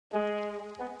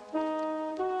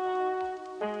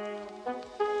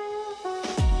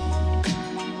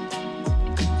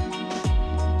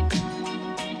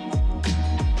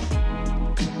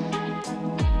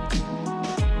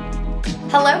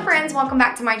Hello friends, welcome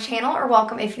back to my channel, or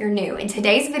welcome if you're new. In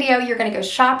today's video, you're gonna go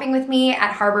shopping with me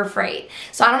at Harbor Freight.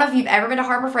 So I don't know if you've ever been to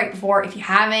Harbor Freight before. If you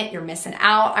haven't, you're missing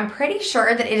out. I'm pretty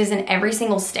sure that it is in every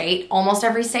single state, almost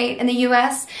every state in the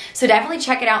US. So definitely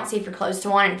check it out and see if you're close to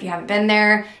one. And if you haven't been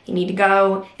there, you need to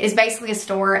go. It is basically a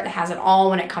store that has it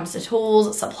all when it comes to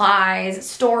tools, supplies,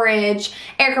 storage,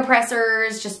 air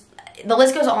compressors, just the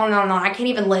list goes on and on and on. I can't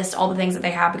even list all the things that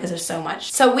they have because there's so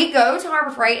much. So we go to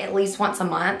Harbor Freight at least once a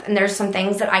month, and there's some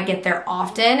things that I get there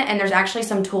often, and there's actually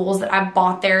some tools that I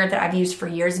bought there that I've used for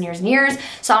years and years and years.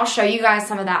 So I'll show you guys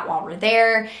some of that while we're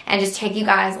there and just take you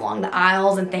guys along the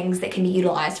aisles and things that can be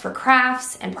utilized for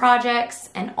crafts and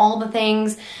projects and all the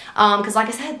things. Because like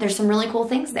I said, there's some really cool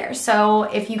things there. So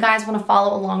if you guys want to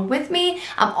follow along with me,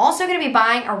 I'm also going to be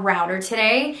buying a router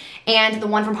today, and the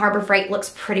one from Harbor Freight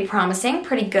looks pretty promising,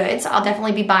 pretty good. So I'll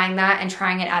definitely be buying that and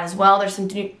trying it out as well. There's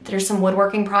some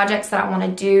woodworking projects that I want to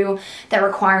do that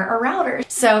require a router.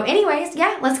 So anyways,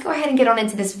 yeah, let's go ahead and get on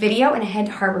into this video and head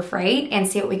to Harbor Freight and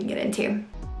see what we can get into.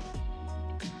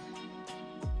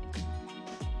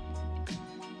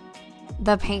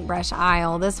 The paintbrush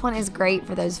aisle. This one is great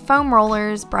for those foam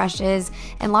rollers, brushes,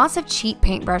 and lots of cheap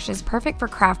paintbrushes, perfect for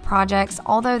craft projects,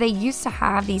 although they used to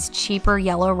have these cheaper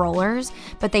yellow rollers,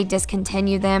 but they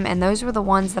discontinued them, and those were the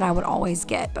ones that I would always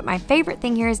get. But my favorite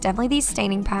thing here is definitely these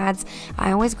staining pads.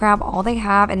 I always grab all they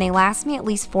have, and they last me at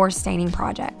least 4 staining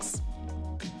projects.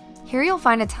 Here you'll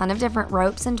find a ton of different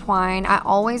ropes and twine. I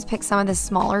always pick some of the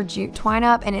smaller jute twine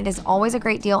up, and it is always a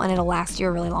great deal, and it'll last you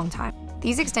a really long time.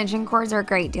 These extension cords are a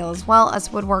great deal as well. Us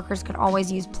woodworkers could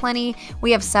always use plenty. We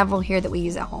have several here that we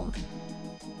use at home.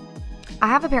 I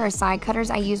have a pair of side cutters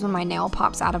I use when my nail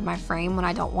pops out of my frame when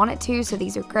I don't want it to, so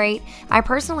these are great. I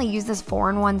personally use this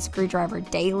 4-in-1 screwdriver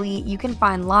daily. You can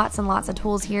find lots and lots of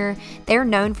tools here. They're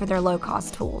known for their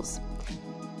low-cost tools.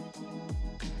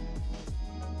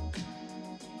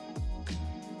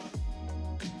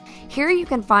 Here you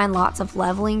can find lots of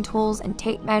leveling tools and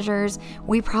tape measures.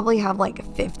 We probably have like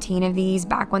 15 of these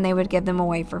back when they would give them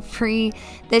away for free.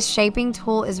 This shaping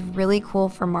tool is really cool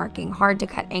for marking hard to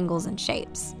cut angles and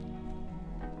shapes.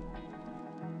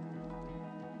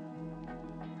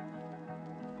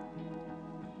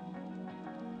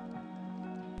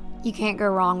 You can't go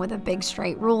wrong with a big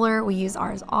straight ruler. We use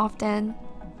ours often.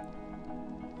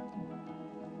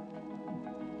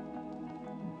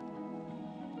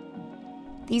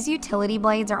 These utility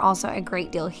blades are also a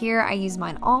great deal here. I use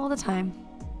mine all the time.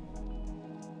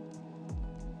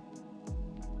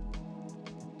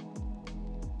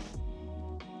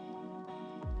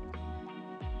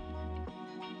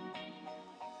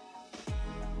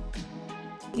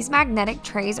 These magnetic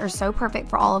trays are so perfect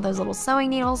for all of those little sewing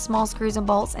needles, small screws and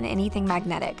bolts, and anything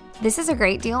magnetic. This is a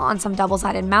great deal on some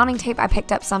double-sided mounting tape. I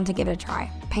picked up some to give it a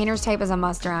try. Painter's tape is a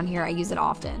must around here. I use it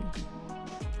often.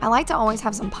 I like to always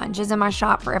have some punches in my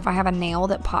shop for if I have a nail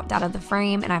that popped out of the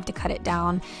frame and I have to cut it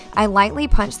down. I lightly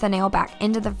punch the nail back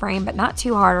into the frame, but not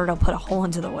too hard or it'll put a hole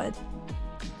into the wood.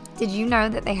 Did you know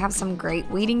that they have some great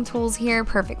weeding tools here,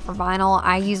 perfect for vinyl?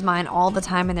 I use mine all the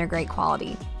time and they're great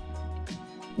quality.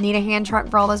 Need a hand truck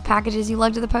for all those packages you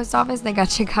lug to the post office? They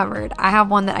got you covered. I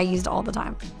have one that I used all the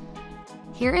time.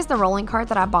 Here is the rolling cart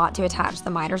that I bought to attach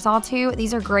the miter saw to.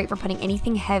 These are great for putting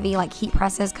anything heavy like heat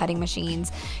presses, cutting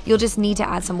machines. You'll just need to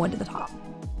add some wood to the top.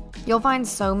 You'll find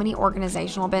so many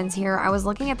organizational bins here. I was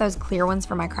looking at those clear ones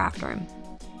for my craft room.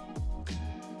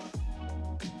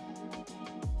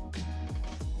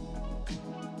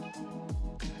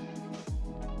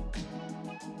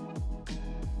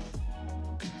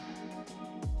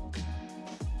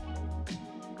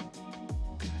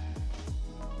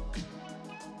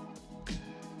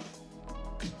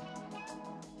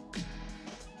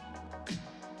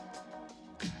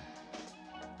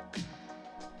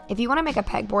 If you want to make a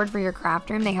pegboard for your craft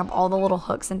room, they have all the little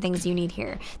hooks and things you need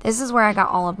here. This is where I got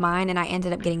all of mine, and I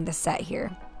ended up getting the set here.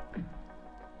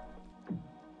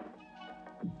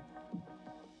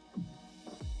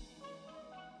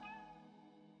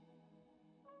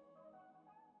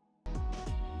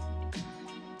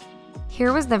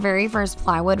 Here was the very first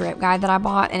plywood rip guide that I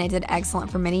bought, and it did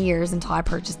excellent for many years until I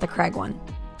purchased the Craig one.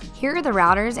 Here are the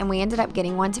routers, and we ended up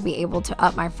getting one to be able to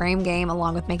up my frame game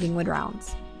along with making wood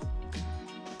rounds.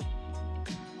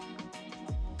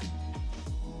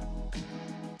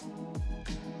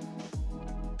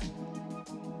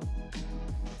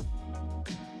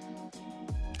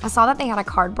 I saw that they had a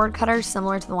cardboard cutter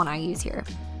similar to the one I use here.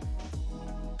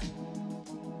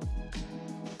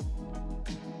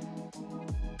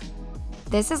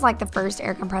 This is like the first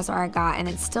air compressor I got, and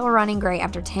it's still running great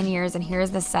after 10 years, and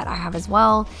here's the set I have as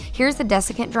well. Here's the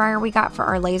desiccant dryer we got for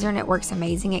our laser, and it works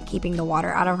amazing at keeping the water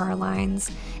out of our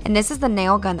lines. And this is the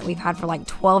nail gun that we've had for like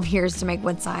 12 years to make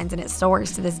wood signs, and it still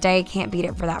works to this day. Can't beat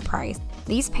it for that price.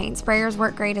 These paint sprayers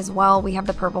work great as well. We have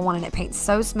the purple one and it paints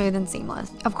so smooth and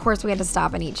seamless. Of course, we had to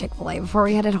stop and eat Chick-fil-A before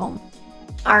we headed home.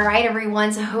 Alright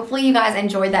everyone, so hopefully you guys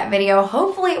enjoyed that video.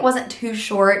 Hopefully it wasn't too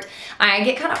short. I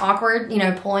get kind of awkward, you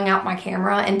know, pulling out my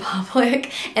camera in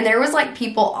public, and there was like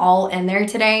people all in there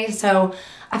today, so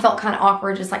I felt kind of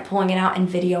awkward just like pulling it out and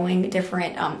videoing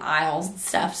different aisles and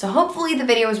stuff. So hopefully the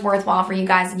video was worthwhile for you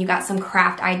guys and you got some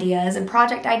craft ideas and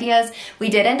project ideas. We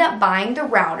did end up buying the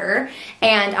router,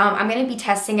 and I'm going to be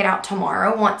testing it out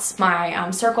tomorrow once my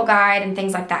circle guide and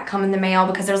things like that come in the mail,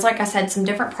 because there's, like I said, some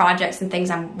different projects and things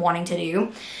I'm wanting to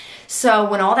do. So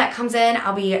when all that comes in,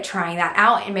 I'll be trying that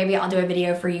out, and maybe I'll do a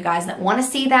video for you guys that want to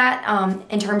see that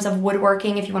in terms of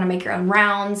woodworking. If you want to make your own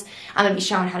rounds, I'm going to be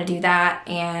showing how to do that,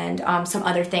 and some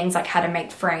other things like how to make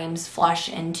frames flush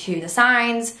into the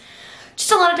signs.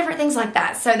 Just a lot of different things like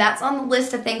that. So that's on the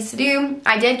list of things to do.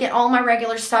 I did get all my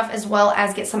regular stuff as well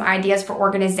as get some ideas for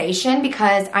organization,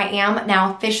 because I am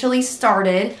now officially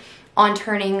started on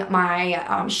turning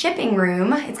my shipping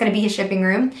room. It's going to be a shipping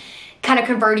room, kind of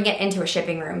converting it into a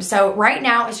shipping room. So right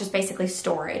now it's just basically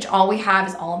storage. All we have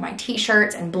is all of my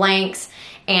t-shirts and blanks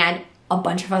and a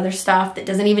bunch of other stuff that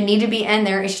doesn't even need to be in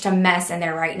there. It's just a mess in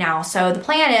there right now. So the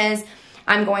plan is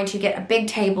I'm going to get a big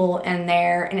table in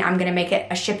there, and I'm going to make it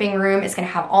a shipping room. It's going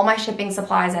to have all my shipping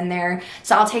supplies in there.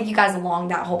 So I'll take you guys along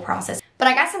that whole process. But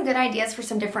I got some good ideas for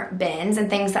some different bins and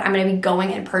things that I'm going to be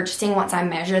going and purchasing once I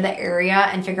measure the area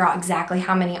and figure out exactly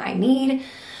how many I need.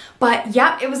 But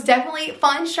yeah, it was definitely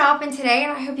fun shopping today,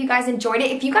 and I hope you guys enjoyed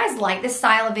it. If you guys like this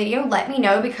style of video, let me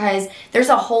know, because there's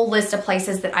a whole list of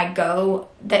places that I go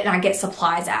that I get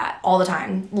supplies at all the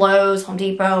time. Lowe's, Home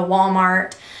Depot,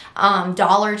 Walmart,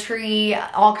 Dollar Tree,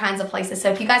 all kinds of places.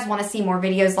 So if you guys want to see more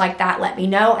videos like that, let me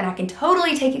know, and I can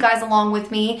totally take you guys along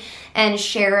with me and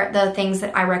share the things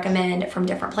that I recommend from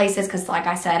different places, because like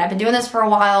I said, I've been doing this for a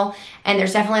while, and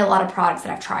there's definitely a lot of products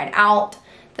that I've tried out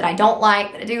that I don't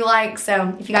like, that I do like.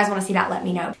 So if you guys want to see that, let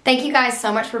me know. Thank you guys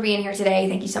so much for being here today.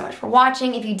 Thank you so much for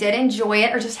watching. If you did enjoy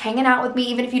it, or just hanging out with me,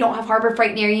 even if you don't have Harbor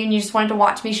Freight near you and you just wanted to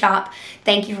watch me shop,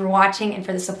 thank you for watching and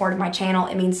for the support of my channel.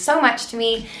 It means so much to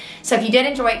me. So if you did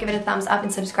enjoy it, give it a thumbs up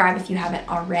and subscribe if you haven't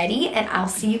already, and I'll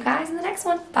see you guys in the next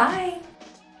one. Bye.